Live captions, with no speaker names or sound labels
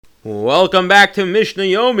Welcome back to Mishna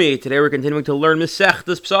Yomi. Today we're continuing to learn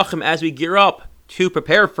Masechtas Pesachim as we gear up to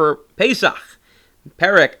prepare for Pesach.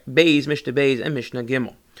 Perek, Beis, Mishnah Beis, and Mishnah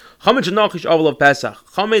Gimel. Chametz shenachish oval of Pesach.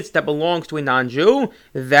 Chametz that belongs to a non-Jew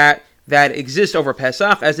that exists over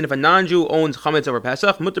Pesach, as in if a non-Jew owns chametz over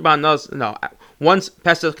Pesach, once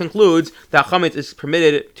Pesach concludes, that chametz is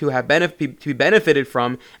permitted to be benefited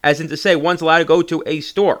from, as in to say, one's allowed to go to a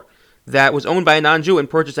store that was owned by a non-Jew and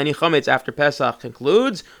purchase any chametz after Pesach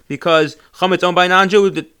concludes, because chametz owned by a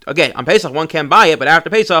non-Jew, again, on Pesach one can't buy it, but after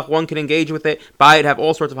Pesach one can engage with it, buy it, have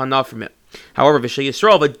all sorts of hanah from it. However, V'shei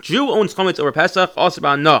Yisrael, if a Jew owns chametz over Pesach, also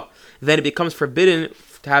ba'hanah, then it becomes forbidden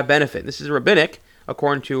to have benefit. This is rabbinic,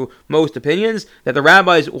 according to most opinions, that the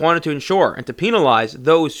rabbis wanted to ensure and to penalize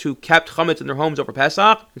those who kept chametz in their homes over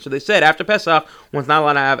Pesach, and so they said after Pesach one's not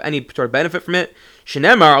allowed to have any sort of benefit from it.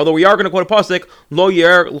 Shenemar, although we are going to quote a pasuk, lo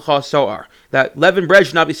yer l'cha so'ar, that leavened bread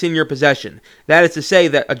should not be seen in your possession. That is to say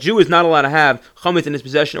that a Jew is not allowed to have chametz in his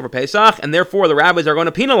possession over Pesach, and therefore the rabbis are going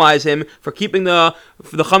to penalize him for keeping the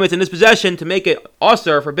chametz in his possession to make it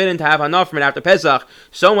also forbidden to have hanah from it after Pesach.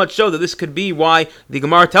 So much so that this could be why the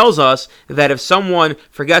Gemara tells us that if someone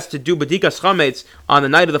forgets to do bedikas chametz on the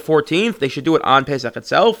night of the 14th, they should do it on Pesach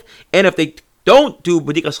itself, and if they don't do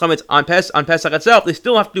bedikas chametz on Pesach itself, they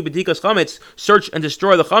still have to do bedikas chametz, search and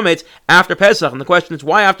destroy the chametz after Pesach. And the question is,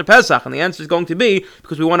 why after Pesach? And the answer is going to be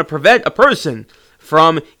because we want to prevent a person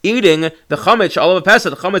from eating the chametz all over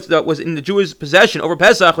Pesach, the chametz that was in the Jewish possession over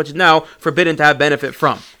Pesach, which is now forbidden to have benefit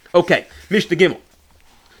from. Okay, Mishnah Gimel.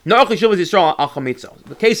 The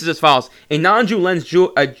case is as follows: a non-Jew lends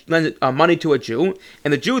money to a Jew,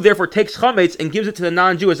 and the Jew therefore takes chametz and gives it to the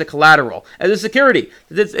non-Jew as a collateral, as a security.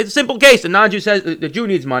 It's a simple case. The non-Jew says the Jew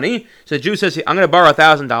needs money, so the Jew says, "I'm going to borrow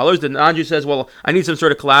 $1,000." The non-Jew says, "Well, I need some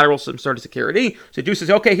sort of collateral, some sort of security." So the Jew says,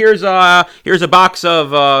 "Okay, here's a box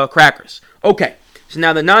of crackers." Okay. So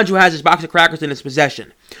now the non-Jew has his box of crackers in his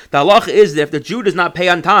possession. The halacha is that if the Jew does not pay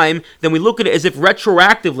on time, then we look at it as if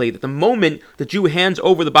retroactively, that the moment the Jew hands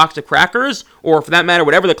over the box of crackers, or for that matter,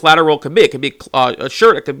 whatever the collateral could be, it could be a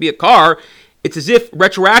shirt, it could be a car, it's as if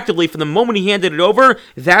retroactively, from the moment he handed it over,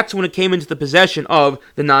 that's when it came into the possession of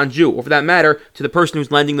the non-Jew, or for that matter, to the person who's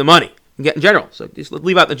lending the money. In general, so just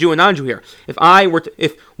leave out the Jew and non-Jew here. If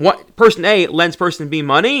person A lends person B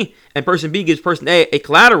money and person B gives person A a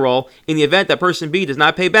collateral, in the event that person B does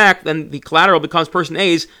not pay back, then the collateral becomes person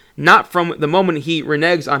A's, not from the moment he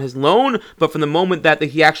reneges on his loan, but from the moment that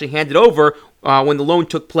he actually handed over when the loan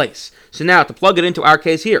took place. So now to plug it into our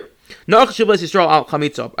case here. A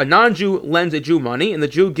non-Jew lends a Jew money, and the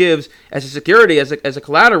Jew gives as a security, as a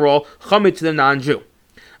collateral, chametz to the non-Jew.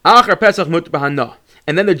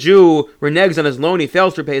 And then the Jew reneges on his loan, he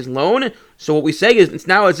fails to repay his loan. So what we say is, it's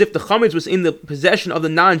now as if the chametz was in the possession of the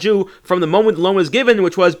non-Jew from the moment the loan was given,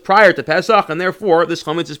 which was prior to Pesach, and therefore this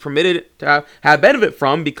chametz is permitted to have benefit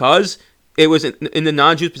from because it was in the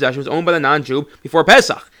non-Jew's possession, it was owned by the non-Jew before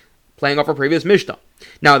Pesach, playing off our previous Mishnah.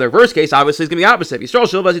 Now the reverse case obviously is going to be the opposite.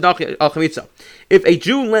 If a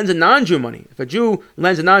Jew lends a non-Jew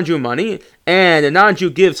money, and the non-Jew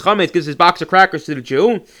gives his box of crackers to the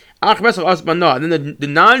Jew, and then the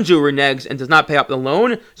non-Jew reneges and does not pay up the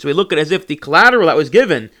loan, so we look at it as if the collateral that was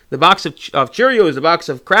given, the box of Cheerios, the box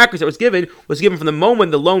of crackers that was given from the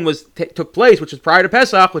moment the loan took place, which was prior to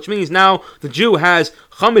Pesach, which means now the Jew has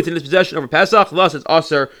chametz in his possession over Pesach, thus it's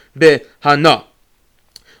aser b'hanah.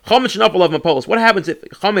 What happens if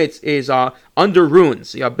chametz is under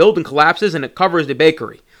ruins? A building collapses and it covers the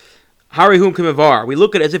bakery. We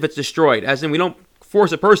look at it as if it's destroyed, as in we don't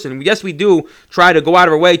force a person. Yes, we do try to go out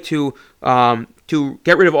of our way to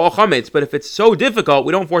get rid of all chametz, but if it's so difficult,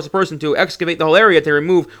 we don't force a person to excavate the whole area to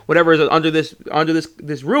remove whatever is under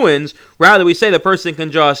this ruins. Rather, we say the person can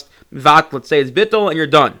just let's say it's bittul, and you're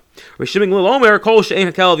done.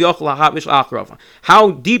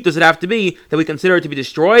 How deep does it have to be that we consider it to be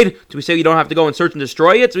destroyed? Do we say you don't have to go and search and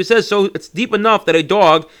destroy it? So he says, so it's deep enough that a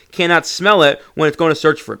dog cannot smell it when it's going to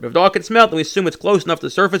search for it. But if a dog can smell it, then we assume it's close enough to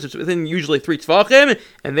the surface. It's within usually 3 tzvachim,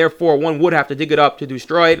 and therefore one would have to dig it up to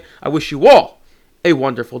destroy it. I wish you all a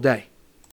wonderful day.